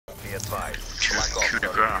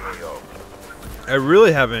I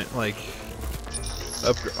really haven't like.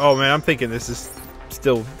 Oh man, I'm thinking this is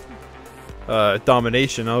still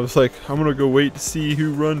domination. I was like, I'm gonna go wait to see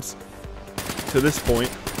who runs to this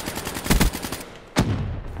point.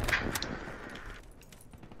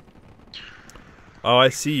 Oh, I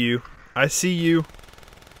see you. I see you.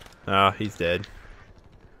 Ah, he's dead.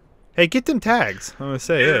 Hey, get them tags. I'm gonna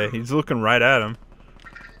say, yeah, he's looking right at him.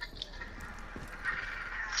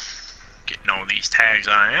 Getting all these tags,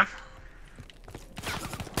 I am.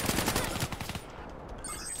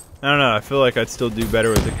 I don't know. I feel like I'd still do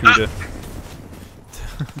better with the Kuda.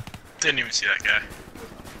 Didn't even see that guy.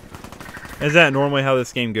 Is that normally how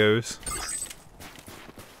this game goes?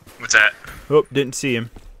 What's that? Oh, didn't see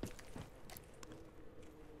him.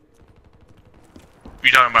 You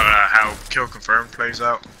talking about how kill confirmed plays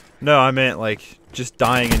out? No, I meant like just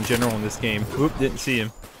dying in general in this game. Whoop, didn't see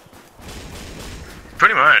him.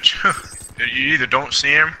 Pretty much. You either don't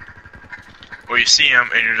see him, or you see him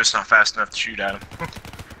and you're just not fast enough to shoot at him.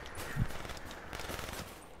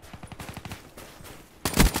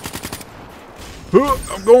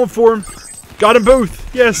 I'm going for him. Got them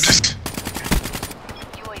both. Yes.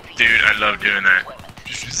 Dude, I love doing that.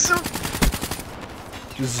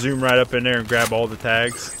 Just zoom right up in there and grab all the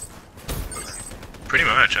tags. Pretty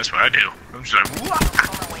much, that's what I do. I'm just like,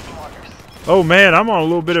 whoa. Oh man, I'm on a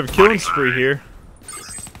little bit of a killing spree here.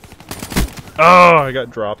 Oh, I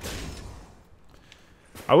got dropped.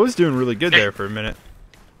 I was doing really good there for a minute.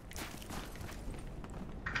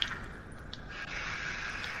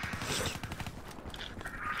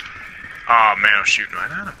 Oh man, I was shooting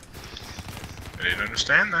right at him. I didn't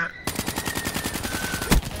understand that.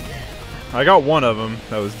 I got one of them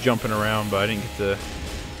that was jumping around, but I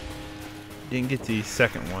didn't get the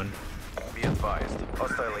second one. Be advised,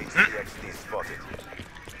 hostile HCXD spotted.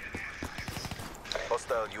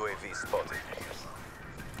 Hostile UAV spotted.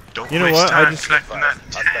 Don't You know waste what? time I just. collecting that.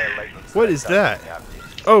 What is that?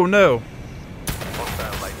 Oh no!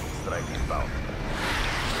 Hostile lightning strike inbound.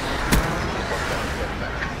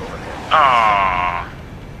 Aww.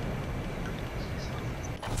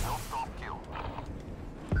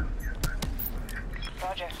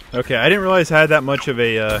 Okay, I didn't realize I had that much of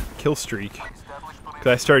a kill streak. Because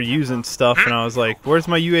I started using stuff and I was like, where's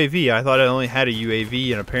my UAV? I thought I only had a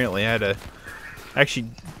UAV and apparently I had a actually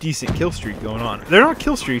decent kill streak going on. They're not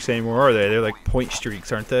kill streaks anymore, are they? They're like point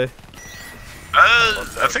streaks, aren't they?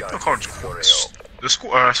 I think they're called score.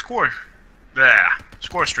 Yeah,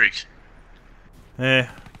 score streaks.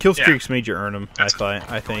 Kill streaks made you earn them,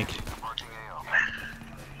 I think.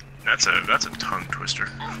 That's a tongue twister.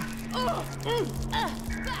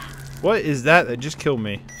 What is that that just killed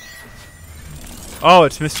me? Oh,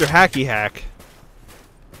 it's Mr. Hacky Hack.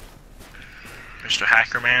 Mr.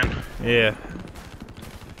 Hacker Man? Yeah.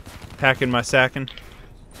 Hacking my sacking.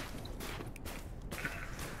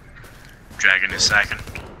 Dragging his sacking.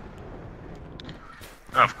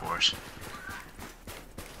 Of course.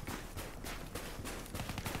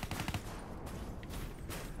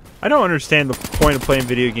 I don't understand the point of playing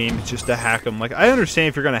video games just to hack them. Like, I understand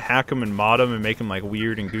if you're gonna hack them and mod them and make them like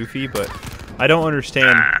weird and goofy, but I don't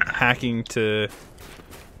understand hacking to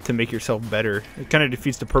make yourself better. It kind of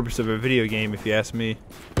defeats the purpose of a video game, if you ask me.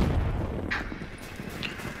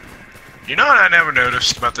 You know what I never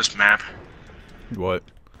noticed about this map? What?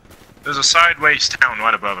 There's a sideways town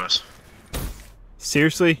right above us.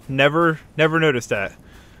 Seriously? Never noticed that.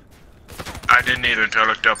 I didn't either until I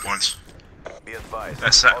looked up once.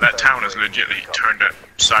 That town is legitimately turned up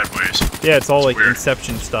sideways. Yeah, it's all It's like weird.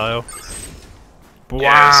 Inception style.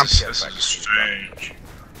 Yeah, this is strange.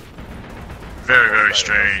 Very, very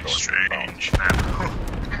strange map.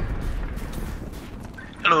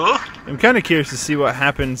 Hello? I'm kind of curious to see what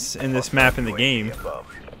happens in this map in the game.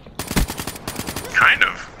 Kind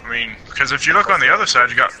of. I mean, because if you look on the other side,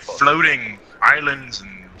 you got floating islands and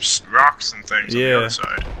rocks and things on the other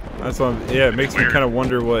side. That's what yeah, it makes me kind of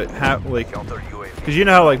wonder what like, because you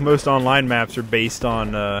know how like most online maps are based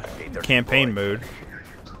on campaign mode.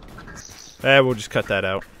 We'll just cut that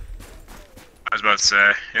out. I was about to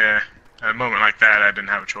say, yeah. At a moment like that, I didn't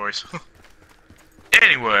have a choice.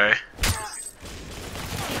 Anyway.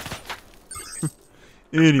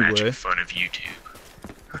 Magic fun of YouTube.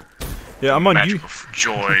 Yeah, I'm on Magical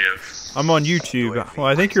joy of. I'm on YouTube. Well,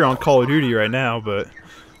 I think you're on Call of Duty right now, but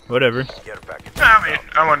whatever. I mean,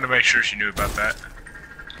 I wanted to make sure she knew about that.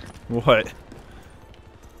 What?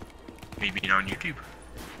 Me being on YouTube.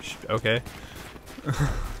 Okay.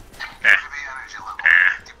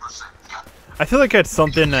 I feel like that's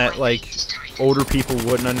something that like older people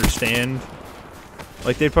wouldn't understand.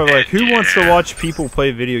 Like they'd probably like, who wants to watch people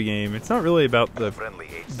play video game? It's not really about the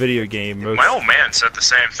video game. My old man said the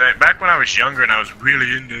same thing. Back when I was younger and I was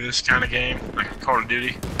really into this kind of game, like Call of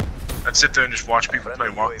Duty, I'd sit there and just watch people play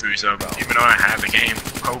walkthroughs of it, even though I had the game.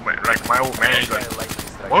 Oh man, like my old man, he's like,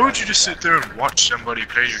 why would you just sit there and watch somebody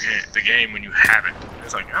play the game when you have it?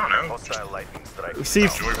 It's like, I don't know. See,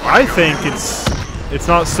 I think it's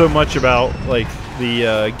not so much about like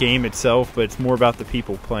the game itself, but it's more about the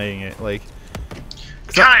people playing it. Like,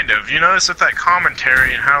 kind of, you know, it's with that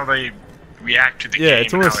commentary and how they react to the game.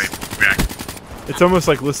 It's almost, it's almost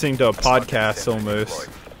like listening to a podcast almost.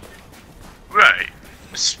 Right.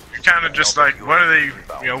 It's kind of just like, what are they,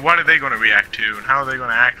 you know, what are they going to react to, and how are they going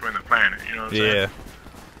to act when they're playing it? You know what I'm saying?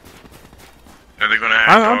 Are they going to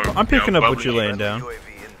act? I'm picking up what you're laying down.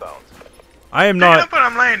 I am not. not. Picking up what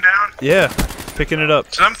I'm laying down. Yeah, picking it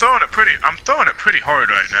up. So I'm throwing it pretty hard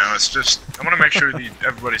right now. It's just I want to make sure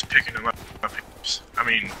everybody's picking them up. I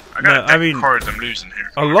mean, I got a deck of cards I'm losing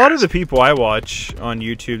here. A lot of the people I watch on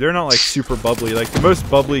YouTube, they're not like super bubbly. Like the most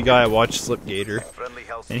bubbly guy I watch, Slipgator,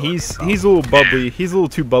 and he's a little bubbly. He's a little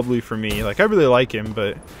too bubbly for me. Like I really like him,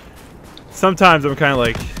 but sometimes I'm kind of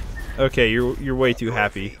like, okay, you're way too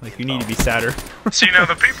happy. Like you need to be sadder. See now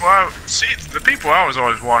the people I was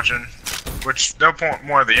always watching, which they'll point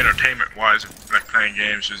more of the entertainment wise, like playing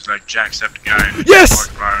games, is like Jacksepticeye. Yes,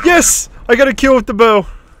 yes, I got a kill with the bow.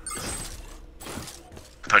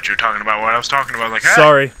 I thought you were talking about what I was talking about. Like, hey,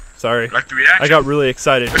 sorry. Like the reaction. I got really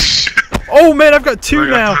excited. Oh man, I've got two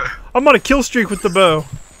now. I'm on a kill streak with the bow.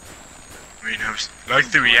 I mean, I was like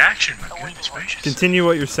the reaction. My goodness gracious. Continue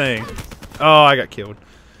what you're saying. Oh, I got killed.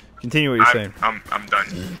 Continue what you're saying. I'm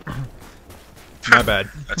done. My bad.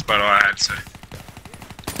 That's about all I had to say.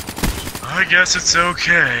 I guess it's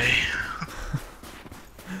okay.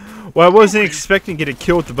 Well, I wasn't expecting to get a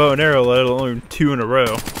kill with the bow and arrow, let alone two in a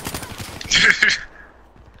row.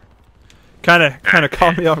 Kind of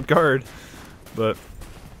caught me off guard, but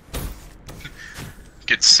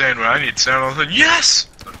get sand where I need sand all of a sudden. Yes!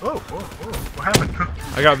 Oh, what happened?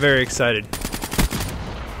 I got very excited.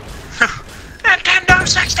 Nintendo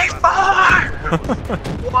 64!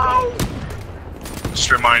 Whoa!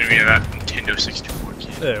 Just reminded me of that Nintendo 64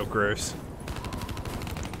 game. Oh, gross.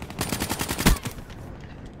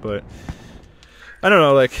 But I don't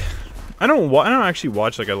know, like I don't actually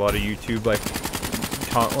watch like a lot of YouTube like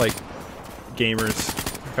gamers.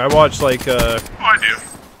 Like, I watch like I do.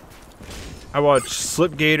 I watch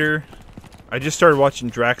Slipgator. I just started watching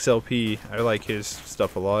Drax LP. I like his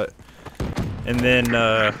stuff a lot. And then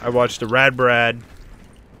I watched the Rad Brad.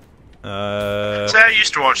 See, I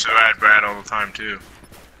used to watch the Rad Brad all the time too.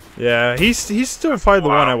 Yeah, he's still probably the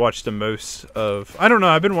one I watch the most of. I don't know.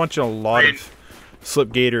 I've been watching a lot of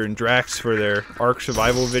Slipgator and Drax for their Ark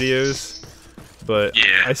Survival videos, but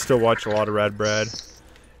I still watch a lot of Rad Brad.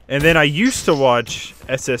 And then I used to watch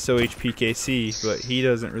SSOHPKC, but he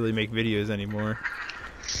doesn't really make videos anymore.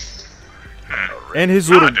 And his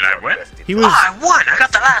little... did I win? He was... I won! I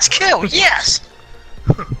got the last kill! Yes!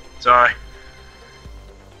 Sorry.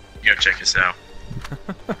 You gotta check this out.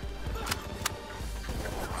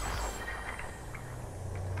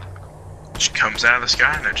 She comes out of the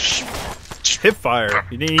sky and then just... Hip fire.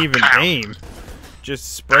 You didn't even aim.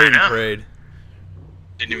 Just sprayed and prayed.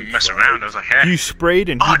 Didn't even mess around. I was like, hey. You sprayed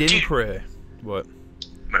and he didn't pray. What?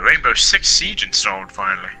 My Rainbow Six Siege installed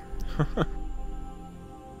finally.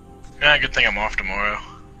 Yeah, good thing I'm off tomorrow.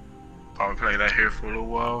 Probably play that here for a little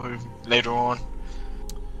while later on.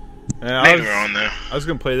 I was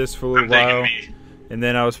gonna play this for a little while, and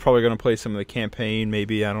then I was probably gonna play some of the campaign.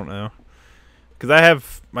 Maybe, I don't know, because I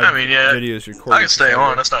have my videos recorded. I can stay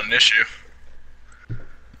on. That's not an issue.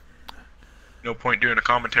 No point doing a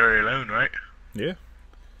commentary alone, right? Yeah.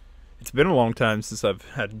 It's been a long time since I've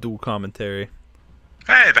had dual commentary.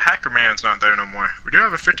 Hey, the Hacker Man's not there no more. We do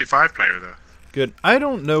have a 55 player though. Good. I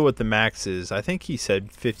don't know what the max is. I think he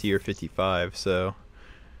said 50 or 55, so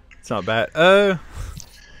it's not bad.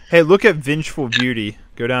 Hey, look at Vengeful Beauty.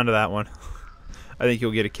 Go down to that one. I think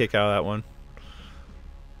you'll get a kick out of that one.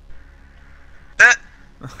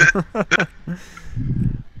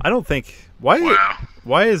 I don't think...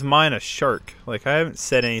 Why is mine a shark? Like, I haven't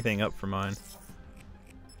set anything up for mine.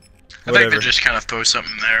 I think they just kind of throw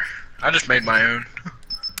something there. I just made my own.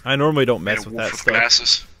 I normally don't mess with that stuff.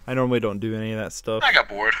 Glasses. I normally don't do any of that stuff. I got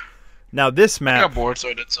bored. Now this map... I got bored, so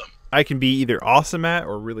I did something. I can be either awesome at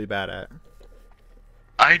or really bad at.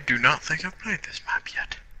 I do not think I've played this map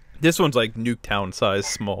yet. This one's like Nuketown size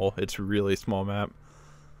small. It's a really small map.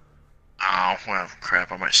 Oh, well,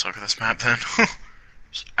 crap. I might suck at this map then.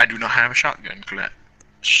 I do not have a shotgun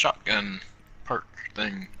perk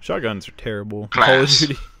thing. Shotguns are terrible. Class. Call of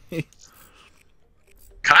Duty.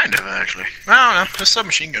 Kind of, actually. I don't know. The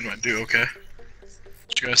submachine gun might do okay.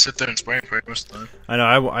 Just gotta sit there and spray and pray most of the time. I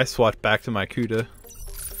know, I swapped back to my Kuda.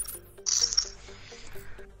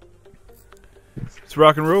 Let's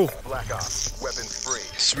rock and roll. Black Ops, weapons free.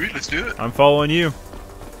 Sweet, let's do it. I'm following you.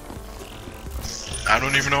 I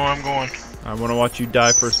don't even know where I'm going. I want to watch you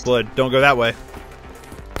die first blood. Don't go that way.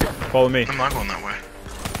 Follow me. I'm not going that way.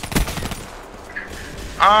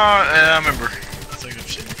 Yeah, I remember. I think I've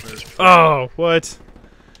seen you play this before. Oh, what?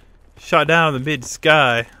 Shot down in the mid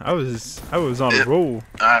sky. I was on a roll.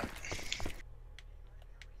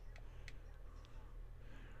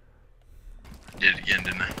 Did it again,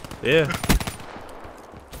 didn't I? Yeah.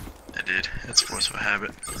 I did. That's force of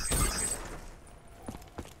habit.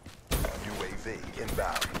 UAV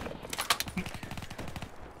inbound.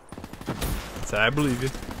 So I believe you.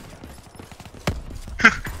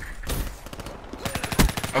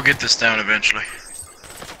 I'll get this down eventually.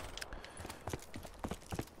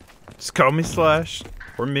 Just call me Slash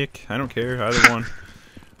or Mick. I don't care. Either one.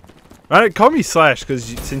 Alright, call me Slash because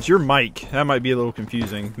since you're Mike, that might be a little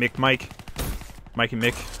confusing. Mick, Mike. Mike and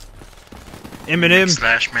Mick. Eminem.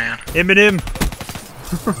 Slash man. Eminem.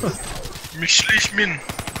 Michlishmin.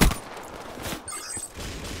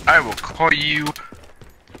 I will call you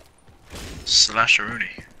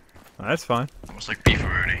Slasheroonie. That's fine. Almost like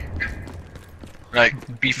Beefaroonie. Like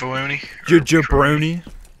Beefaroonie. Jabroni.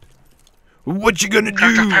 What you gonna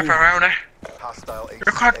Cut the do? pepperoni. Hostile You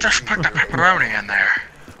got to put the pepperoni in there.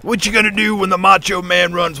 What you gonna do when the Macho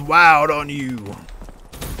Man runs wild on you?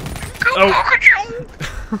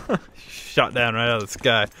 Oh. Shot down right out of the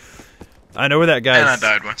sky. I know where that guy is. And I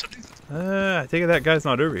died once. I think that guy's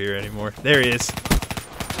not over here anymore. There he is.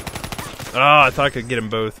 Oh, I thought I could get them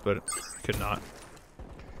both, but I could not.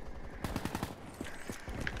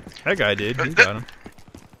 That guy did. He got him.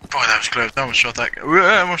 Boy, that was close. I almost shot that guy.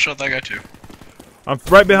 I almost shot that guy too. I'm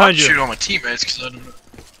right behind you. Shoot all my teammates because I don't know.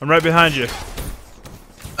 I'm right behind you.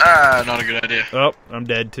 Ah, not a good idea. Oh, I'm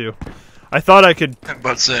dead too. I thought I could.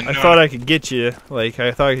 But saying I no. thought I could get you. Like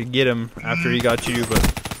I thought I could get him after he got you, but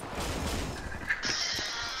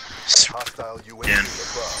Hostile UAV Again.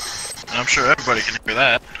 above. And I'm sure everybody can hear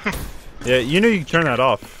that. yeah, you know you can turn that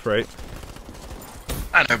off, right?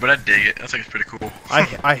 I know, but I dig it. I think it's pretty cool.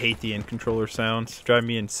 I hate the end controller sounds. Drive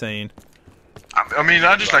me insane. I mean,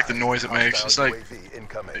 I just like the noise it makes. It's like, UAV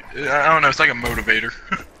incoming. I don't know, it's like a motivator.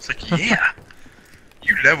 It's like, yeah,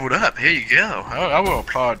 you leveled up. Here you go. I will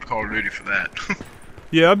applaud Call of Duty for that.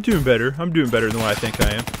 Yeah, I'm doing better. I'm doing better than what I think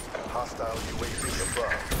I am. Hostile UAV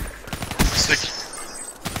above. It's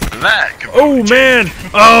like, that. could Oh be man!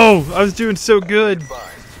 Oh, I was doing so good.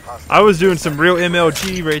 Advised. Hostile I was doing some real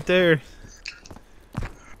MLG right there.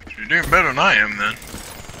 You're doing better than I am, then.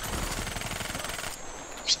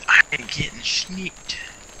 I ain't getting sneaked.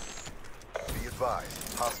 Be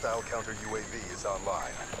advised. Hostile counter UAV is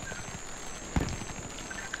online.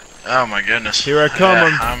 Oh my goodness. Here I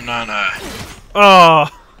come. Yeah, I'm not, Oh,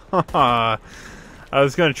 I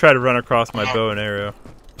was gonna try to run across my bow and arrow.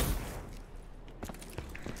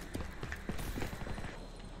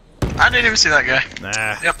 I didn't even see that guy.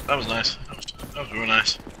 Nah. Yep, that was nice. That was real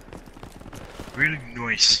nice. Really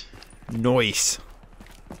nice. Noise.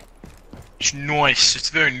 It's nice. It's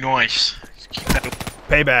very nice. Keep that up.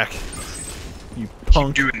 Payback. You Keep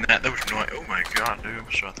punk. doing that. That was nice. Oh my god, dude. I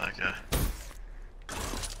almost shot that guy.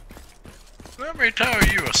 Let me tell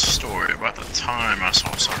you a story about the time I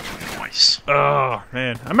saw something nice. Oh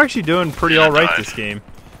man, I'm actually doing pretty Yeah, I alright died. this game.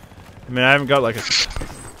 I mean, I haven't got like a.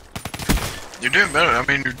 You're doing better. I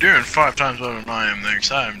mean, you're doing 5 times better than I am. Next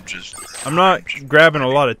time, just. I'm not grabbing a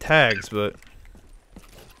lot of tags, but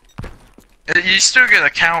You still get a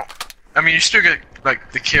count. I mean, you still get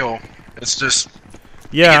like the kill. It's just.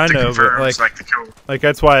 yeah, I you get the know. But confirms, like the kill.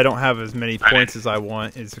 that's why I don't have as many points as I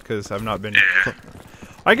want. Is because I've not been. Yeah.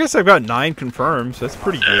 I guess I've got 9 confirms. That's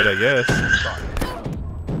pretty good, I guess.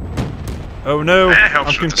 Oh no, That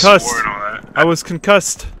helps I'm with the concussed. score and all that. I was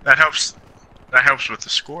concussed. That helps. That helps with the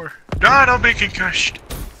score. No, don't be concussed.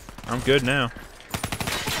 I'm good now.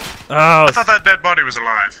 Oh, I thought that dead body was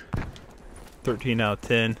alive. 13 out of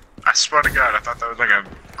 10. I swear to God, I thought that was like a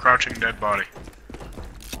crouching dead body.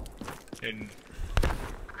 And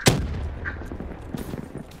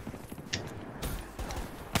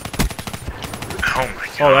oh my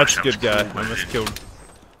God. Oh, that's a that was good guy. cool, I must man. have killed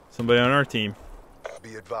somebody on our team.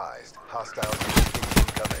 Be advised. Hostile UAV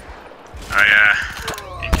incoming. Oh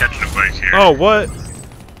yeah, you catching a break here. Oh, what?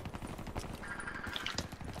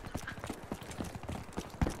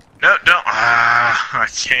 No, don't. Ah, I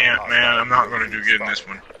can't, man. I'm not gonna do good in this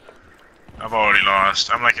one. I've already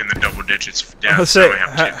lost. I'm like in the double digits down. I'll so say, I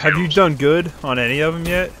have 2 have you kills. done good on any of them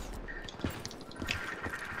yet?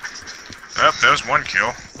 Oh, there was 1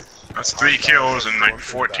 kill. That's 3 kills and like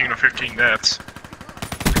 14 or 15 deaths.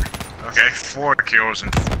 Okay, 4 kills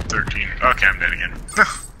and 13. Okay, I'm dead again.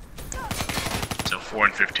 So 4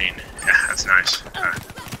 and 15. Yeah, that's nice.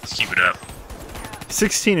 Let's keep it up.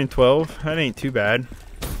 16 and 12. That ain't too bad.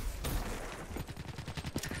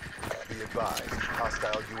 Be advised,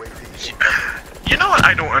 hostile UAV. You know what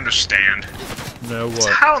I don't understand? No It's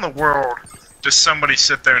what? how in the world does somebody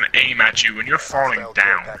sit there and aim at you when you're falling Hostile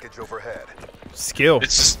care down? package overhead. Skill.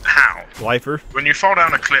 It's just how? Lifer. When you fall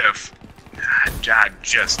down a cliff, I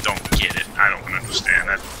just don't get it. I don't understand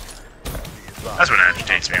that. That's what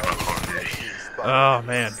agitates me about Call of Duty. Oh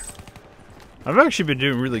man. I've actually been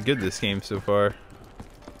doing really good this game so far.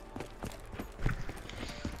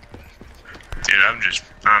 Dude,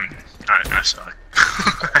 I suck.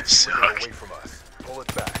 I suck. Away from us. Pull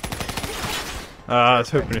it back. I was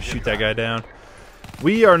hoping to shoot that guy down.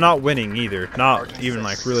 We are not winning either. Not even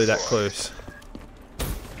like really that close.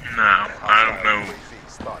 No, I don't know. UAV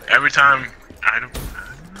spotted. Every time, I don't.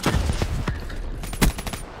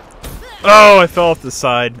 Oh, I fell off the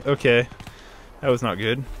side. Okay. That was not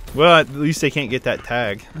good. Well, at least they can't get that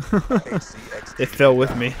tag. It fell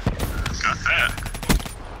with me. Got that.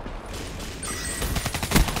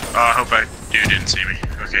 Oh, I hope dude didn't see me.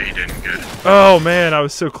 Okay, he didn't. Good. Oh man, I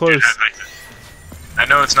was so close. Dude, I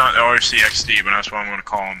know it's not RCXD, but that's what I'm gonna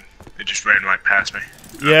call him. It just ran right past me.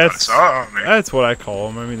 Yeah, That's that's what I call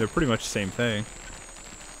them. I mean, they're pretty much the same thing.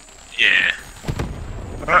 Yeah.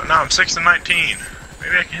 Oh, now I'm 6 and 19.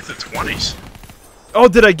 Maybe I can hit the 20s. Oh,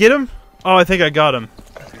 did I get him? Oh, I think I got him.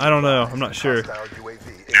 I don't know. I'm not sure. Hostile UAV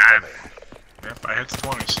Nah. incoming. Yep, I hit the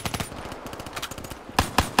 20s.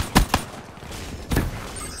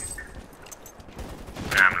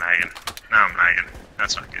 Now I'm lagging. Now I'm lagging.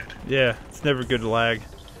 That's not good. Yeah, it's never good to lag.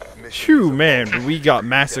 Mission Phew, man, we got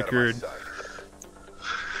massacred. Get out of my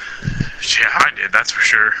sight. Yeah, I did. That's for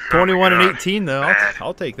sure. 21 Oh my and God. 18 though. Bad.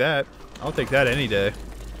 I'll take that. I'll take that any day.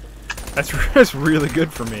 That's really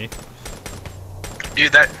good for me.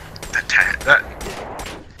 Dude, that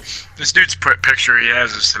this dude's picture he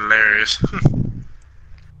has is hilarious.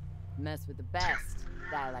 Mess with the best,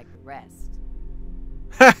 die like the rest.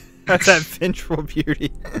 That's that vengeful beauty.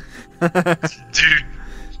 Dude,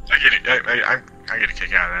 I get it. I get a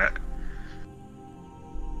kick out of that.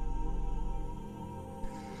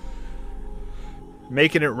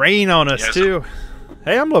 Making it rain on us Yes. too.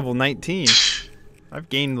 Hey, I'm level 19. I've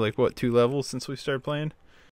gained like what, 2 levels since we started playing?